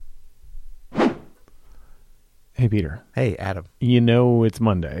Hey, Peter. Hey, Adam. You know it's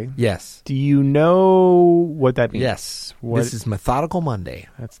Monday. Yes. Do you know what that means? Yes. This is Methodical Monday,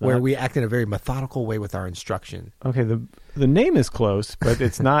 where we act in a very methodical way with our instruction. Okay, the name is close, but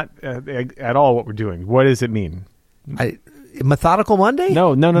it's not at all what we're doing. What does it mean? Methodical Monday?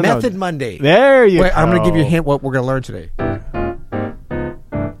 No. Method Monday. There you go. I'm going to give you a hint what we're going to learn today.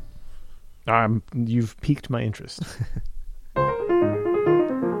 You've piqued my interest.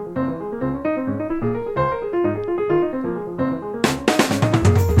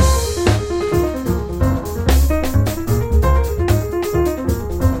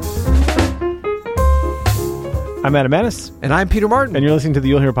 I'm Adam Ennis. And I'm Peter Martin. And you're listening to the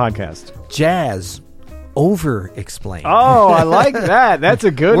You'll Hear podcast. Jazz over-explained. Oh, I like that. That's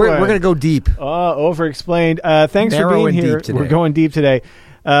a good one. We're going to go deep. Over-explained. Thanks for being here. We're going deep today.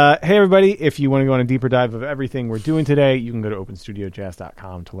 Hey, everybody. If you want to go on a deeper dive of everything we're doing today, you can go to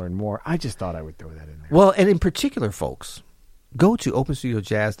openstudiojazz.com to learn more. I just thought I would throw that in there. Well, and in particular, folks, go to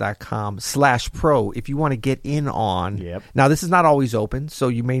openstudiojazz.com/pro if you want to get in on. Yep. Now, this is not always open, so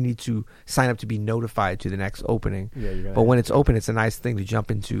you may need to sign up to be notified to the next opening. Yeah, but when it's open, it's a nice thing to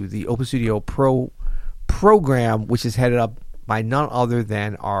jump into the Open Studio Pro program, which is headed up by none other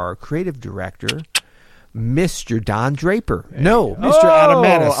than our creative director, Mr. Don Draper. No, Mr. Adam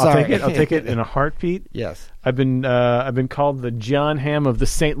Ennis. Sorry. I'll take it in a heartbeat. Yes. I've been called the John Hamm of the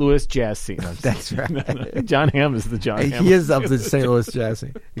St. Louis jazz scene. That's right. John Hamm is the John Hamm. He is of the St. Louis jazz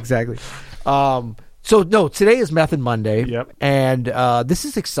scene. Exactly. Today is Method Monday. Yep. And this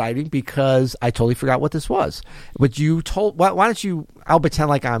is exciting because I totally forgot what this was. But you told, why don't you, I'll pretend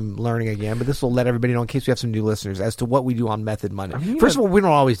like I'm learning again, but this will let everybody know in case we have some new listeners as to what we do on Method Monday. First of all, we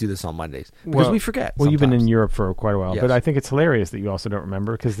don't always do this on Mondays because we forget. Well, sometimes. You've been in Europe for quite a while, Yes. but I think it's hilarious that you also don't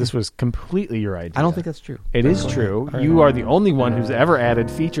remember because this was completely your idea. I don't think that's true. It is true. You are the only one who's ever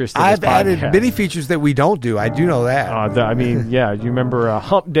added features to this I've added podcast. many features that we don't do. I do know that. You remember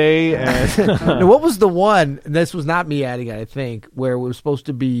Hump Day? And now, what was the one? This was not me adding it, I think, where it was supposed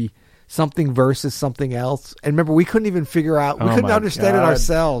to be something versus something else. And remember, we couldn't even figure out. We couldn't understand it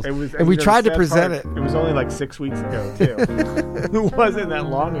ourselves. And we tried to present it. It was only like 6 weeks ago, too. It wasn't that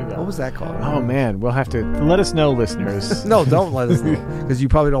long ago. What was that called? Oh, man. We'll have to let us know, listeners. No, don't let us know because you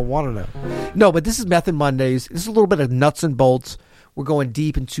probably don't want to know. No, but this is Method Mondays. This is a little bit of nuts and bolts. We're going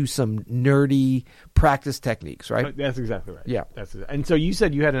deep into some nerdy practice techniques, right? That's exactly right. Yeah. And so you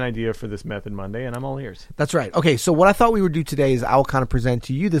said you had an idea for this Method Monday, and I'm all ears. That's right. Okay, so what I thought we would do today is I'll kind of present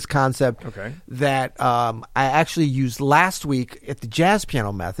to you this concept that I actually used last week at the Jazz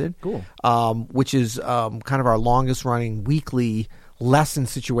Piano Method. Cool. Which is kind of our longest running weekly lesson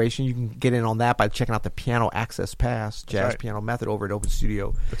situation. You can get in on that by checking out the Piano Access Pass Jazz Piano Method over at Open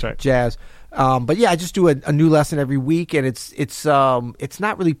Studio. That's right. Jazz. But yeah, I just do a new lesson every week, and it's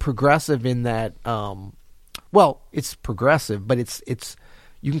not really progressive in that. It's progressive, but it's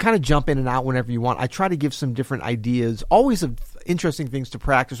you can kind of jump in and out whenever you want. I try to give some different ideas, always of interesting things to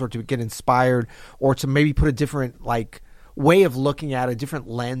practice or to get inspired, or to maybe put a different way of looking at a different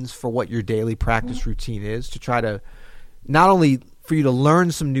lens for what your daily practice routine is, to try to not only for you to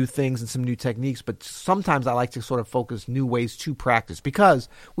learn some new things and some new techniques, but sometimes I like to sort of focus new ways to practice because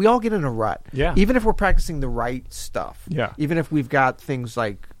we all get in a rut. Yeah. Even if we're practicing the right stuff. Yeah. Even if we've got things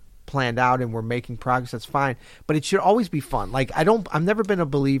like planned out and we're making progress, that's fine. But it should always be fun. I've never been a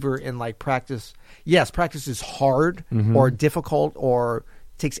believer in practice. Yes, practice is hard or difficult or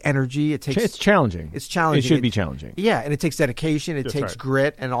takes energy. It's challenging. It's challenging. It should be challenging. Yeah, and it takes dedication. It takes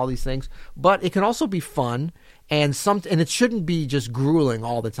grit and all these things. But it can also be fun. And it shouldn't be just grueling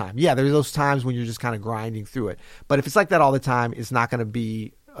all the time. Yeah, there's those times when you're just kind of grinding through it. But if it's like that all the time, it's not going to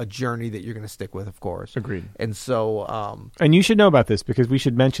be a journey that you're going to stick with, of course. Agreed. And so... and you should know about this because we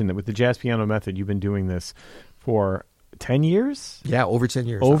should mention that with the Jazz Piano Method, you've been doing this for 10 years? Yeah, over 10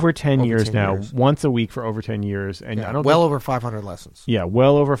 years. Over 10 years now. Once a week for over 10 years. And I don't over 500 lessons. Yeah,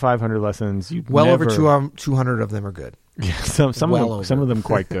 well over 500 lessons. Over 200 of them are good. Yeah, some of them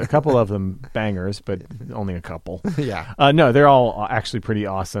quite good. A couple of them bangers, but only a couple. Yeah. No, they're all actually pretty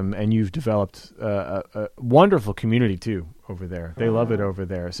awesome, and you've developed a wonderful community too over there. They love it over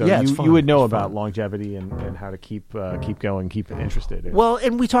there. So you would know about longevity and how to keep going, keep it interested. Well,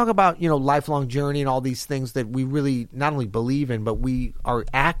 and we talk about lifelong journey and all these things that we really not only believe in, but we are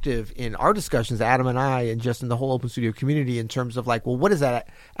active in our discussions, Adam and I, and just in the whole Open Studio community in terms of what does that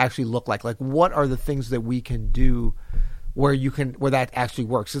actually look like? What are the things that we can do where that actually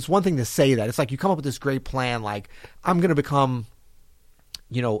works? It's one thing to say that. It's like you come up with this great plan, I'm going to become,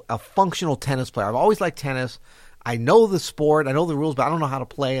 a functional tennis player. I've always liked tennis. I know the sport, I know the rules, but I don't know how to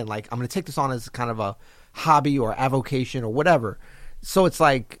play. And I'm going to take this on as kind of a hobby or avocation or whatever. So it's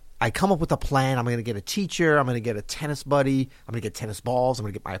I come up with a plan. I'm going to get a teacher. I'm going to get a tennis buddy. I'm going to get tennis balls. I'm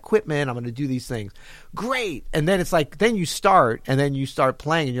going to get my equipment. I'm going to do these things. Great. And then it's like, then you start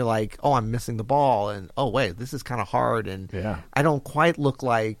playing and you're like, oh, I'm missing the ball. And oh, wait, this is kind of hard. And I don't quite look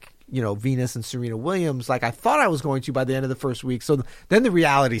like, Venus and Serena Williams like I thought I was going to by the end of the first week. So then the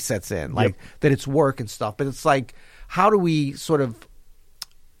reality sets in, like that it's work and stuff. But it's like, how do we sort of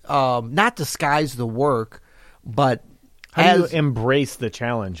not disguise the work, but how do you embrace the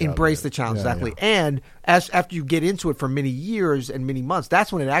challenge? Embrace the challenge, exactly. Yeah. And after you get into it for many years and many months,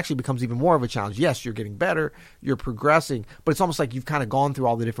 that's when it actually becomes even more of a challenge. Yes, you're getting better, you're progressing, but it's almost like you've kind of gone through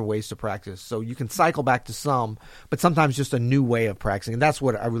all the different ways to practice. So you can cycle back to some, but sometimes just a new way of practicing. And that's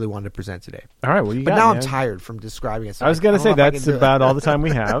what I really wanted to present today. All right, well, you but got now man. I'm tired from describing it. So I was going to say that's about all the time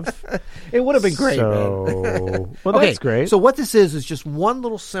we have. It would have been great, man. Well, okay, that's great. So what this is just one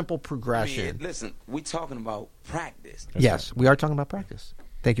little simple progression. Man, listen, we're talking about practice. Yes, we are talking about practice.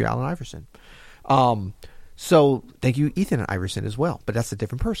 Thank you, Allen Iverson. So thank you, Ethan Iverson, as well. But that's a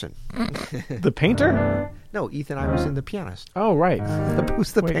different person. The painter? No, Ethan Iverson, the pianist. Oh, right.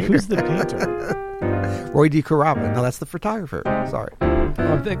 Who's the painter? Who's the painter? Roy D. Carrabba. No, that's the photographer. Sorry.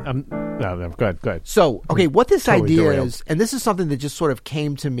 No, go ahead. So, okay, what this idea is, and this is something that just sort of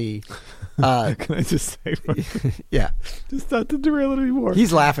came to me. Can I just say something? Yeah. Just not to derail it anymore.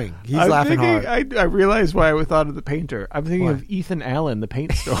 He's laughing. He's laughing hard. I realized why I thought of the painter. I'm thinking of Ethan Allen, the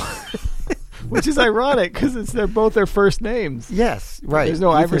paint store. Which is ironic because they're both their first names. Yes, right. There's no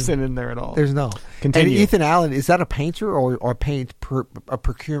Iverson in there at all. There's no. Continue. And Ethan Allen, is that a painter or a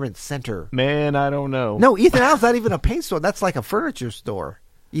procurement center? Man, I don't know. No, Ethan Allen's not even a paint store. That's like a furniture store.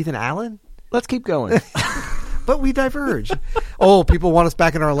 Ethan Allen? Let's keep going. But we diverge. Oh, people want us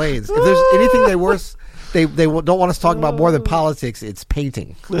back in our lanes. If there's anything they don't want us talking about more than politics, it's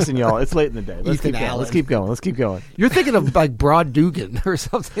painting. Listen, y'all, it's late in the day. Ethan Allen. Let's keep going. You're thinking of like Broad Dugan or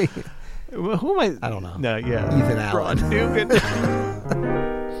something. Well, who am I? I don't know. No, yeah. Ethan Allen. Broad Dugan.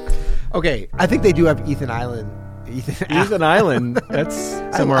 Okay, I think they do have Ethan Island. Ethan Island. That's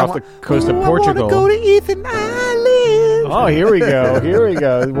somewhere off the coast of Portugal. I want to go to Ethan Island. Oh, here we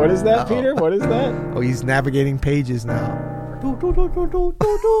go. What is that, Peter? What is that? Oh, he's navigating pages now. Why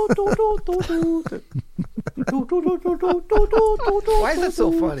is that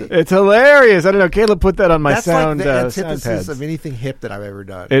so funny? It's hilarious. I don't know. Caleb put that on my That's sound. Like the antithesis sound of anything hip that I've ever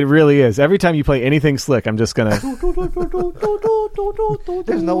done. It really is. Every time you play anything slick, I'm just gonna.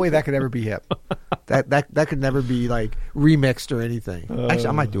 There's no way that could ever be hip. That could never be like remixed or anything. Actually,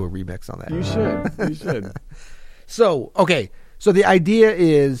 I might do a remix on that. You should. So the idea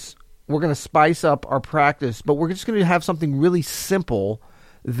is we're going to spice up our practice, but we're just going to have something really simple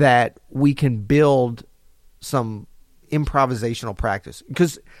that we can build some improvisational practice.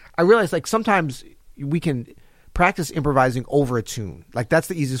 Because I realize like sometimes we can practice improvising over a tune. Like that's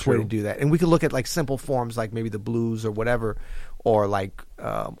the easiest way to do that. And we can look at like simple forms like maybe the blues or whatever, or like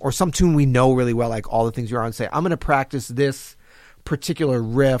or some tune we know really well, like All the Things You're On, and say, I'm going to practice this particular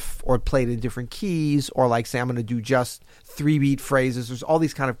riff or play it in different keys, or like say I'm going to do just 3-beat phrases. There's all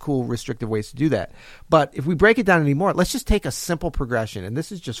these kind of cool restrictive ways to do that. But if we break it down anymore, let's just take a simple progression, and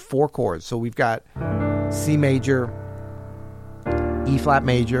this is just 4 chords. So we've got C major, E flat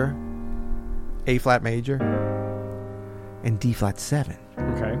major, A flat major, and D flat 7.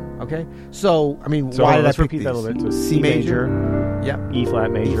 Okay. So I mean, why did I pick repeat these? that a little bit? So C major, yep. E flat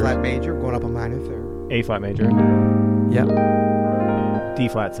major, E flat major, going up a minor third. A flat major, yep. D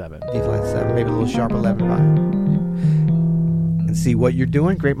flat 7. D flat 7, maybe a little sharp 11 5. And see what you're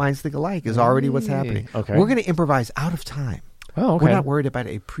doing. Great minds think alike is already what's happening. Okay. We're going to improvise out of time. Oh, okay. We're not worried about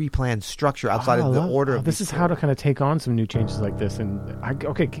a pre-planned structure outside of the order of this is how to kind of take on some new changes like this. And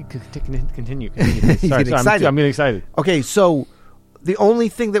continue. Sorry, I'm getting excited. Okay, so the only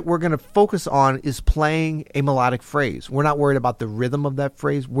thing that we're going to focus on is playing a melodic phrase. We're not worried about the rhythm of that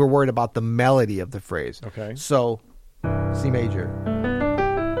phrase. We're worried about the melody of the phrase. Okay. So C major.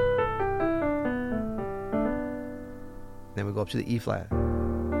 Then we go up to the E flat.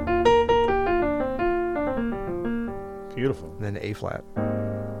 Beautiful. And then the A flat.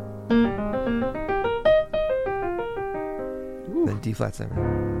 Then D flat 7.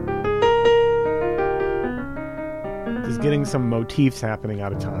 Just getting some motifs happening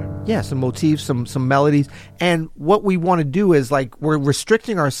out of time. Yeah, some motifs, some melodies. And what we want to do is like we're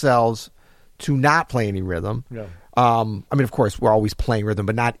restricting ourselves to not play any rhythm. Yeah. I mean, of course, we're always playing rhythm,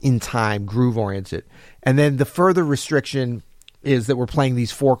 but not in time, groove oriented. And then the further restriction is that we're playing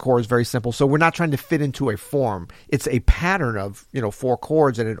these 4 chords, very simple. So we're not trying to fit into a form. It's a pattern of 4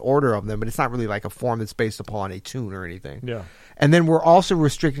 chords and an order of them, but it's not really like a form that's based upon a tune or anything. Yeah. And then we're also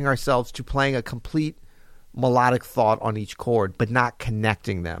restricting ourselves to playing a complete melodic thought on each chord, but not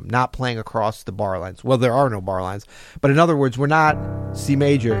connecting them, not playing across the bar lines. Well, there are no bar lines, but in other words, we're not C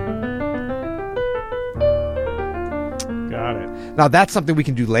major. Got it. Now, that's something we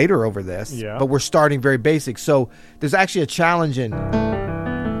can do later over this, but we're starting very basic. So there's actually a challenge in...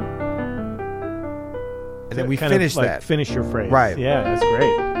 And then we finish that. Finish your phrase. Right. Yeah, that's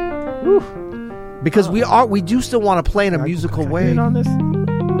great. Woo. Because we do still want to play in a musical way. In on this?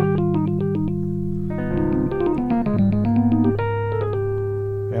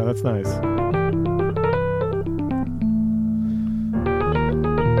 Yeah, that's nice.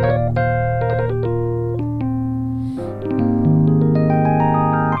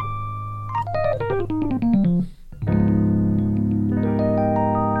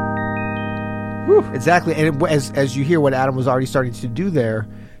 Exactly, and as you hear what Adam was already starting to do there,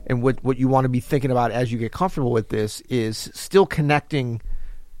 and what you want to be thinking about as you get comfortable with this is still connecting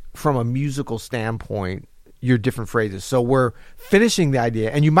from a musical standpoint your different phrases. So we're finishing the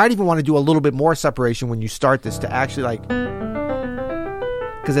idea, and you might even want to do a little bit more separation when you start this to actually like,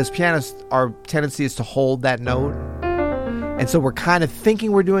 because as pianists, our tendency is to hold that note, and so we're kind of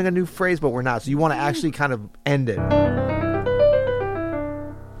thinking we're doing a new phrase, but we're not. So you want to actually kind of end it,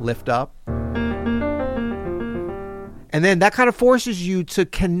 lift up. And then that kind of forces you to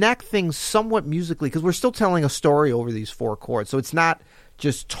connect things somewhat musically, because we're still telling a story over these 4 chords. So it's not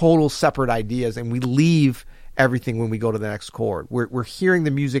just total separate ideas, and we leave everything when we go to the next chord. We're hearing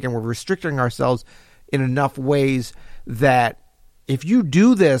the music, and we're restricting ourselves in enough ways that if you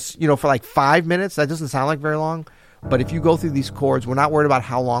do this, for like 5 minutes, that doesn't sound like very long. But if you go through these chords, we're not worried about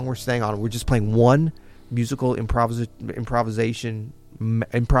how long we're staying on it. We're just playing one musical improvised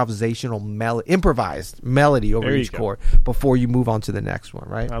melody over each chord before you move on to the next one,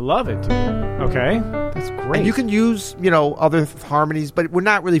 right? I love it, dude. Okay, that's great. And you can use, other harmonies, but we're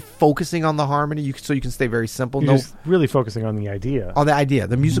not really focusing on the harmony, so you can stay very simple. You're just really focusing on the idea. On the idea,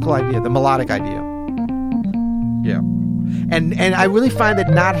 the musical idea, the melodic idea. Yeah. And I really find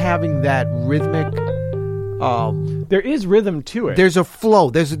that not having that rhythmic... there is rhythm to it. There's a flow.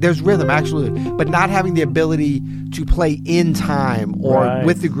 There's rhythm, absolutely. But not having the ability to play in time or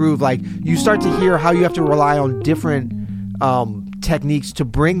with the groove. Like, you start to hear how you have to rely on different techniques to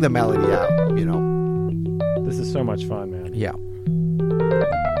bring the melody out, This is so much fun, man. Yeah.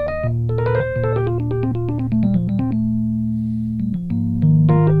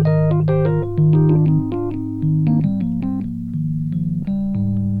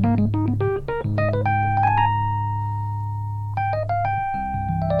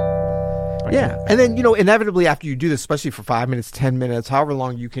 Yeah, and then, inevitably after you do this, especially for 5 minutes, 10 minutes, however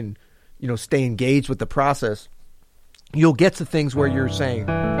long you can, stay engaged with the process, you'll get to things where you're saying...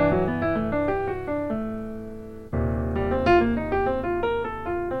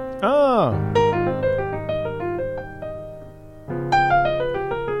 Oh.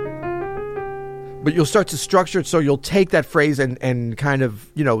 But you'll start to structure it so you'll take that phrase and kind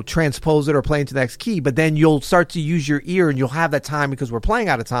of, transpose it or play into the next key. But then you'll start to use your ear, and you'll have that time, because we're playing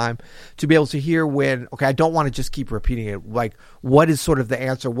out of time, to be able to hear when, okay, I don't want to just keep repeating it. Like, what is sort of the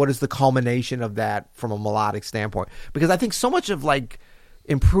answer? What is the culmination of that from a melodic standpoint? Because I think so much of, like,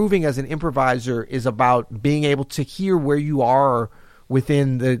 improving as an improviser is about being able to hear where you are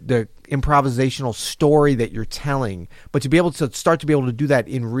within the improvisational story that you're telling, but to be able to start to be able to do that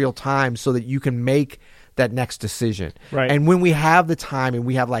in real time so that you can make that next decision. Right. And when we have the time and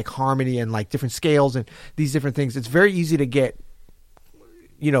we have like harmony and like different scales and these different things, it's very easy to get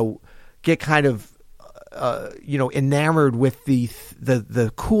kind of, enamored with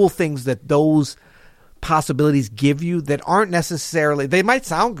the cool things that those possibilities give you that aren't necessarily, they might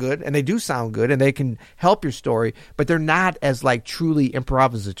sound good, and they do sound good, and they can help your story, but they're not as like truly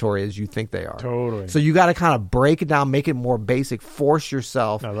improvisatory as you think they are. Totally. So you got to kind of break it down, make it more basic, force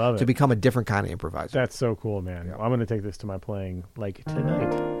yourself to become a different kind of improviser. That's so cool, man. Yeah. I'm going to take this to my playing like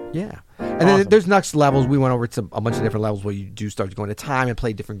tonight. Yeah. And then there's next levels. We went over to a bunch of different levels where you do start to go into time and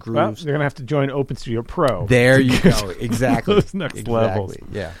play different grooves. Well, you're going to have to join Open Studio Pro. There you go. Exactly. Those next levels.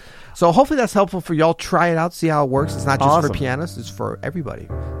 Yeah. So hopefully that's helpful for y'all. Try it out, see how it works. It's not just for pianists; it's for everybody.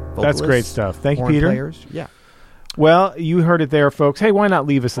 Vocalists, that's great stuff. Thank you, Peter. Players. Yeah. Well, you heard it there, folks. Hey, why not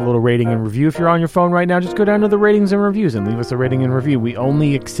leave us a little rating and review? If you're on your phone right now, just go down to the ratings and reviews and leave us a rating and review. We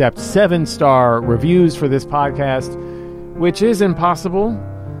only accept 7-star reviews for this podcast, which is impossible,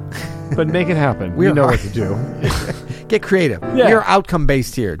 but make it happen. We know what to do. Get creative. Yeah. We're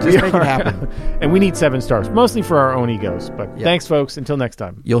outcome-based here. Just make it happen. And we need 7 stars, mostly for our own egos. But thanks, folks. Until next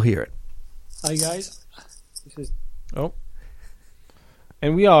time. You'll hear it. Hi, guys. Oh.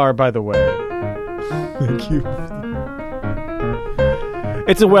 And we are, by the way... Thank you.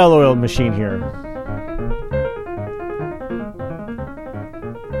 It's a well-oiled machine here.